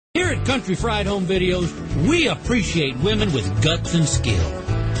Here at Country Fried Home Videos, we appreciate women with guts and skill.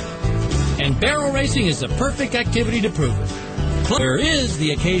 And barrel racing is the perfect activity to prove it. Plus, there is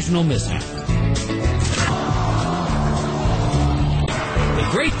the occasional mishap. The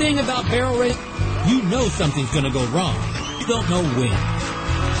great thing about barrel racing, you know something's going to go wrong. You don't know when.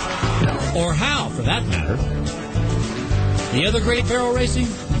 Or how, for that matter. The other great barrel racing,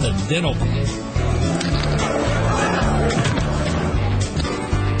 the dental plan.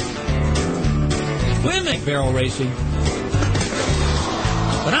 Women barrel racing.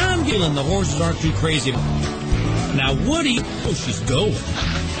 But I'm feeling the horses aren't too crazy. Now, Woody, oh, she's going.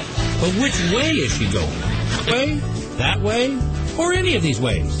 But which way is she going? That way? That way? Or any of these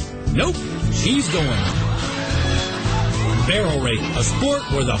ways? Nope, she's going. Barrel racing, a sport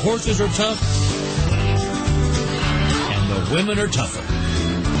where the horses are tough and the women are tougher.